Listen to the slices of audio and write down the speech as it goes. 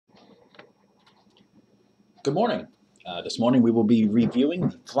Good morning. This morning we will be reviewing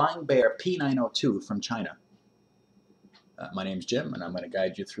the Flying Bear P902 from China. My name's Jim, and I'm going to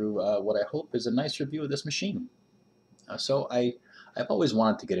guide you through what I hope is a nice review of this machine. I've always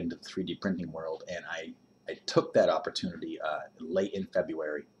wanted to get into the 3D printing world, and I took that opportunity late in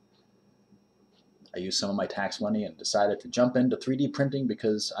February. I used some of my tax money and decided to jump into 3D printing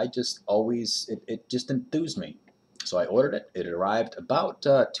because it just enthused me. So I ordered it. It arrived about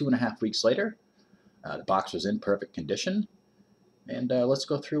 2.5 weeks later. The box was in perfect condition, and let's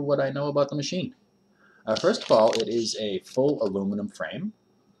go through what I know about the machine. First of all, it is a full aluminum frame.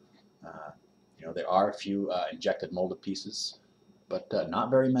 Uh, there are a few injected molded pieces, but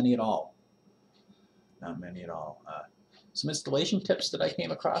not very many at all. Not many at all. Some installation tips that I came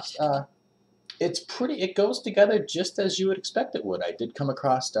across. It goes together just as you would expect it would. I did come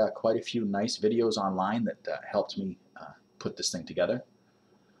across quite a few nice videos online that helped me put this thing together.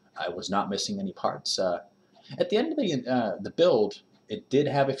 I was not missing any parts. At the end of the build, it did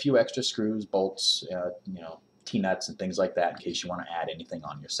have a few extra screws, bolts, T-nuts and things like that in case you want to add anything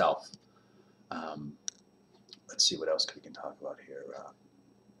on yourself. Let's see what else we can talk about here.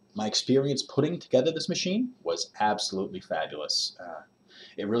 My experience putting together this machine was absolutely fabulous.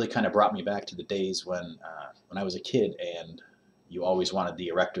 It really kind of brought me back to the days when I was a kid and you always wanted the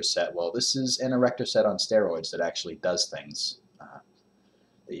erector set. Well, this is an erector set on steroids that actually does things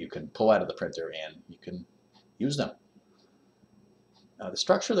that you can pull out of the printer and you can use them. The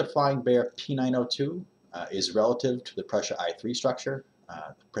structure of the Flying Bear P902 is relative to the Prusa i3 structure.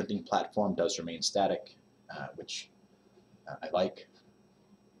 The printing platform does remain static, which I like.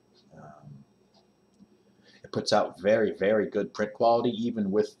 It puts out very, very good print quality,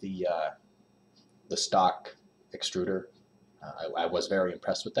 even with the stock extruder. I was very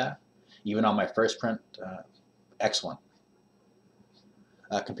impressed with that. Even on my first print, excellent.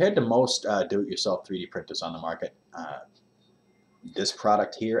 Compared to most do-it-yourself 3D printers on the market, this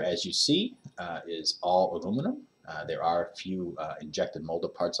product here, as you see, is all aluminum. There are a few injected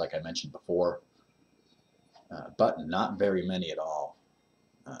molded parts, like I mentioned before, but not very many at all.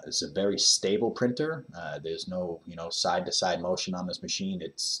 It's a very stable printer. There's no, side-to-side motion on this machine.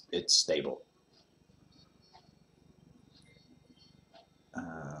 It's stable.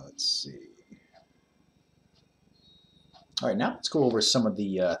 Let's see. All right, now let's go over some of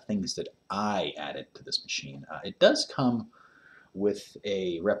the things that I added to this machine. It does come with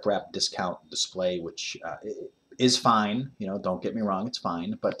a Reprap discount display, which is fine. Don't get me wrong, it's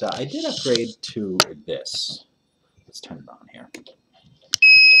fine. But I did upgrade to this. Let's turn it on here.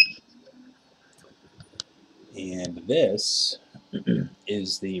 And this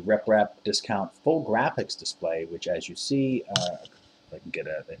is the Reprap discount full graphics display, which, as you see, if I can get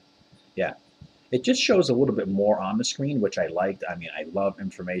at it, yeah, it just shows a little bit more on the screen, which I liked. I mean, I love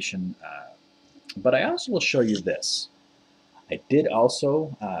information, but I also will show you this. I did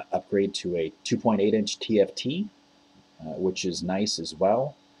also upgrade to a 2.8-inch TFT, which is nice as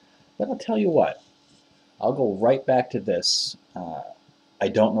well. But I'll tell you what, I'll go right back to this. I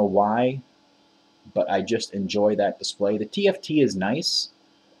don't know why, but I just enjoy that display. The TFT is nice,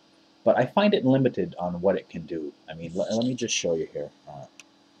 but I find it limited on what it can do. I mean, let me just show you here.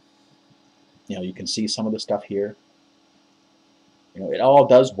 You can see some of the stuff here. It all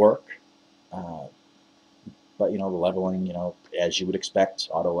does work, but the leveling, as you would expect,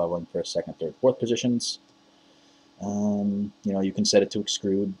 auto leveling for second, third, fourth positions. You can set it to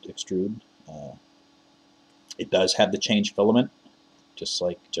extrude. It does have the change filament, just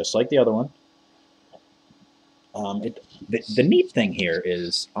like the other one. The neat thing here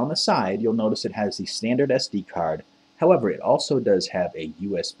is on the side, you'll notice it has the standard SD card. However, it also does have a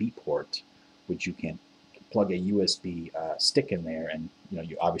USB port, which you can plug a USB stick in there, and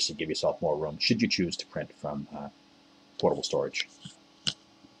you obviously give yourself more room should you choose to print from portable storage.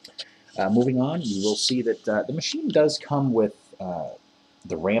 Moving on, you will see that the machine does come with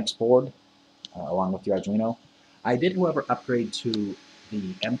the ramps board along with the Arduino. I did, however, upgrade to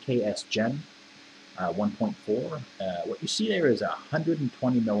the MKS Gen 1.4. What you see there is a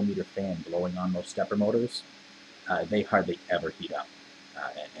 120 millimeter fan blowing on those stepper motors. They hardly ever heat up,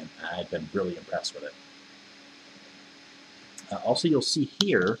 and I've been really impressed with it. Also, you'll see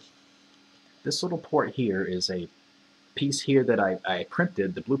here, this little port here is a piece here that I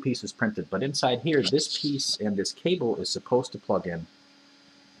printed. The blue piece is printed, but inside here, this piece and this cable is supposed to plug in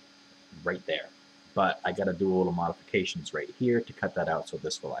right there. But I got to do a little modifications right here to cut that out so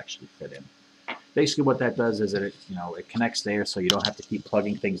this will actually fit in. Basically what that does is that it connects there, so you don't have to keep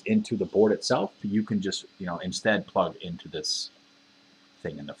plugging things into the board itself. You can just instead plug into this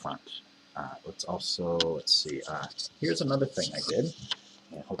thing in the front. Let's see. Here's another thing I did,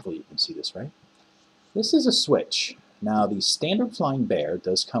 and hopefully you can see this right. This is a switch. Now, the standard Flying Bear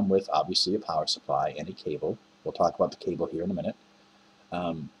does come with, obviously, a power supply and a cable. We'll talk about the cable here in a minute.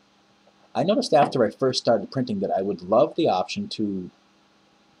 I noticed after I first started printing that I would love the option to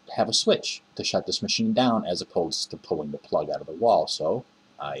have a switch to shut this machine down as opposed to pulling the plug out of the wall. So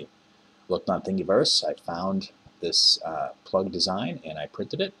I looked on Thingiverse, I found this plug design, and I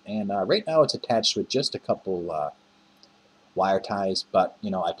printed it. And right now it's attached with just a couple wire ties, but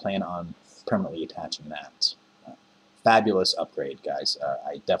I plan on permanently attaching that. Fabulous upgrade, guys.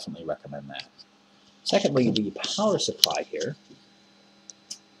 I definitely recommend that. Secondly, the power supply here.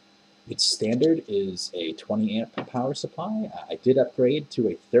 Its standard is a 20 amp power supply. I did upgrade to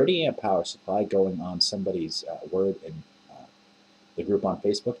a 30 amp power supply going on somebody's word in the group on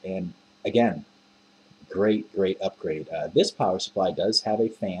Facebook. And again, great upgrade. This power supply does have a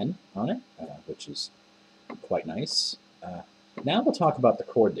fan on it, which is quite nice. Now we'll talk about the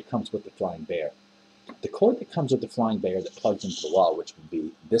cord that comes with the Flying Bear. The cord that comes with the Flying Bear that plugs into the wall, which would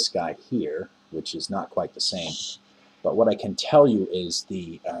be this guy here, which is not quite the same. But what I can tell you is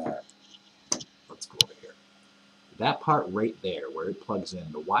the, let's go over here. That part right there where it plugs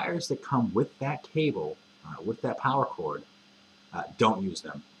in, the wires that come with that cable, with that power cord, don't use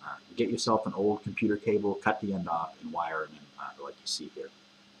them. Get yourself an old computer cable, cut the end off, and wire them in like you see here.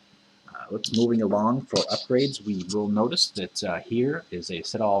 Let's moving along for upgrades. We will notice that here is a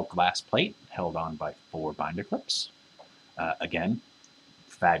sitall glass plate held on by 4 binder clips. Again,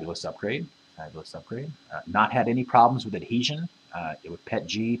 fabulous upgrade. Fabulous upgrade. Not had any problems with adhesion. With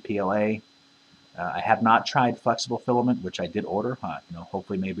PETG, PLA. I have not tried flexible filament, which I did order.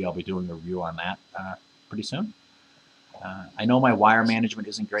 Hopefully maybe I'll be doing a review on that pretty soon. I know my wire management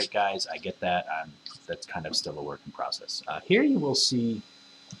isn't great, guys. I get that. That's kind of still a work in process. Here you will see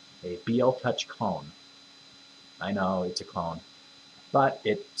a BL Touch clone. I know it's a clone, but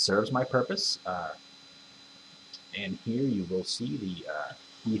it serves my purpose. And here you will see the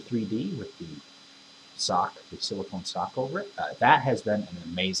E3D with the sock, the silicone sock over it. That has been an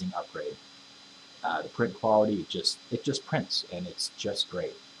amazing upgrade. The print quality, it just prints, and it's just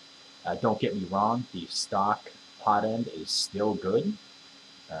great. Don't get me wrong, the stock pot end is still good,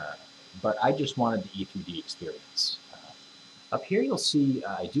 but I just wanted the E3D experience. Up here you'll see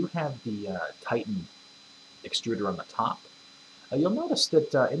I do have the Titan extruder on the top. You'll notice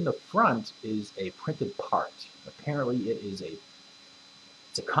that in the front is a printed part. Apparently it's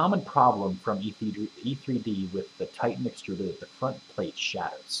a common problem from E3D with the Titan extruder that the front plate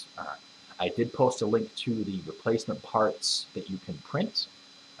shatters. I did post a link to the replacement parts that you can print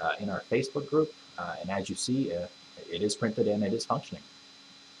in our Facebook group, and as you see, it is printed and it is functioning.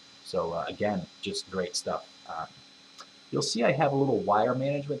 So again, just great stuff. You'll see I have a little wire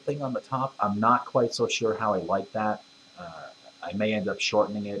management thing on the top. I'm not quite so sure how I like that. I may end up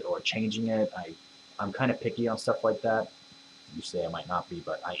shortening it or changing it. I'm kind of picky on stuff like that. You say I might not be,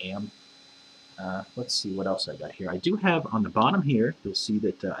 but I am. Let's see what else I got here. I do have on the bottom here, you'll see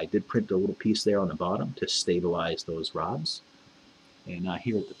that I did print a little piece there on the bottom to stabilize those rods. And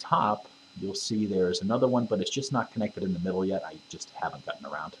here at the top, you'll see there's another one, but it's just not connected in the middle yet. I just haven't gotten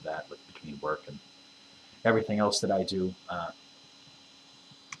around to that between work and everything else that I do.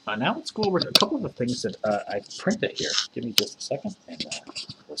 Now let's go over a couple of the things that I printed here. Give me just a second, and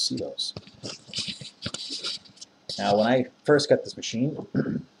we'll see those. Now, when I first got this machine,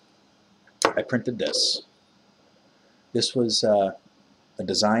 I printed this. This was a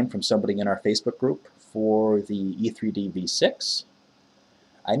design from somebody in our Facebook group for the E3D V6.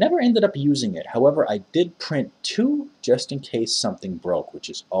 I never ended up using it. However, I did print 2 just in case something broke, which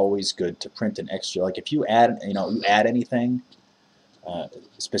is always good to print an extra. Like if you add, you add anything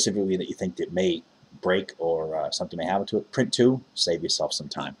specifically that you think that may break or something may happen to it, print 2, save yourself some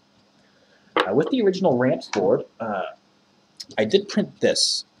time. With the original ramps board, I did print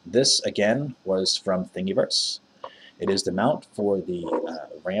this. This, again, was from Thingiverse. It is the mount for the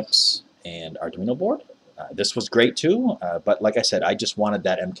ramps and Arduino board. This was great too, but like I said, I just wanted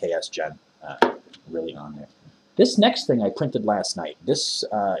that MKS Gen really on there. This next thing I printed last night. This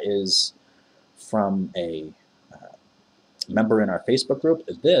is from a member in our Facebook group.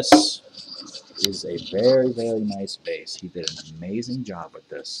 This is a very, very nice vase. He did an amazing job with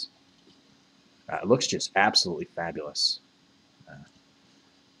this. It looks just absolutely fabulous.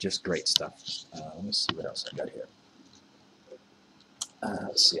 Just great stuff. Let me see what else I got here.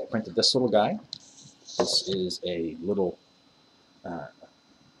 Let's see, I printed this little guy. This is a little,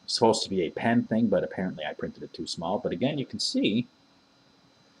 supposed to be a pen thing, but apparently I printed it too small. But again, you can see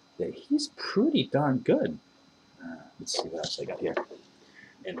that he's pretty darn good. Let's see what else I got here.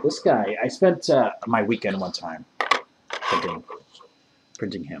 And this guy, I spent my weekend one time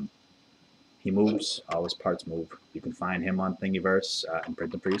printing him. He moves, all his parts move. You can find him on Thingiverse and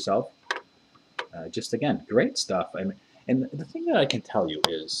print them for yourself. Just again, great stuff. And the thing that I can tell you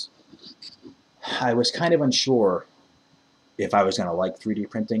is, I was kind of unsure if I was going to like 3D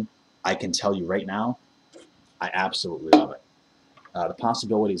printing. I can tell you right now, I absolutely love it. The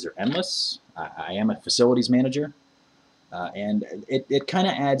possibilities are endless. I am a facilities manager, and it kind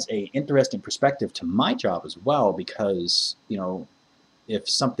of adds a interesting perspective to my job as well, because if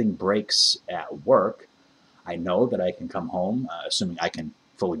something breaks at work, I know that I can come home, assuming I can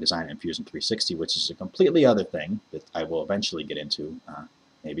fully design it in Fusion 360, which is a completely other thing that I will eventually get into,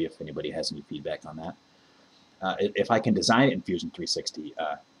 maybe if anybody has any feedback on that. If I can design it in Fusion 360,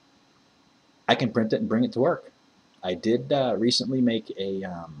 I can print it and bring it to work. I did recently make a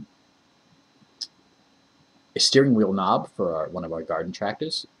steering wheel knob for one of our garden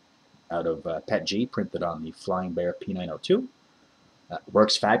tractors out of PETG, printed on the Flying Bear P902.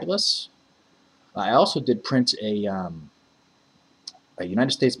 Works fabulous. I also did print a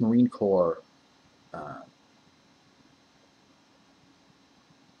United States Marine Corps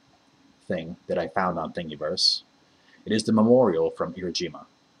thing that I found on Thingiverse. It is the memorial from Iwo Jima.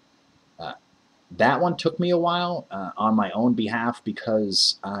 That one took me a while on my own behalf,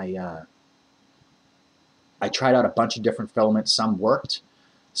 because I tried out a bunch of different filaments. Some worked,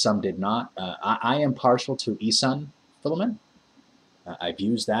 some did not. I am partial to ESUN filament. I've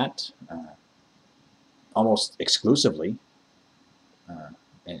used that almost exclusively,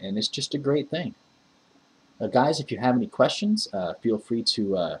 and it's just a great thing. Guys, if you have any questions, feel free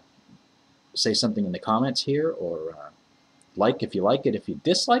to say something in the comments here, or like if you like it. If you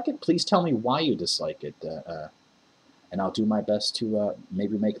dislike it, please tell me why you dislike it, and I'll do my best to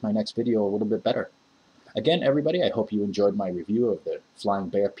maybe make my next video a little bit better. Again, everybody, I hope you enjoyed my review of the Flying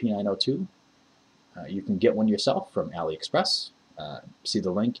Bear P902. You can get one yourself from AliExpress. See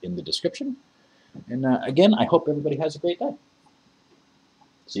the link in the description. And again, I hope everybody has a great day.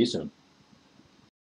 See you soon.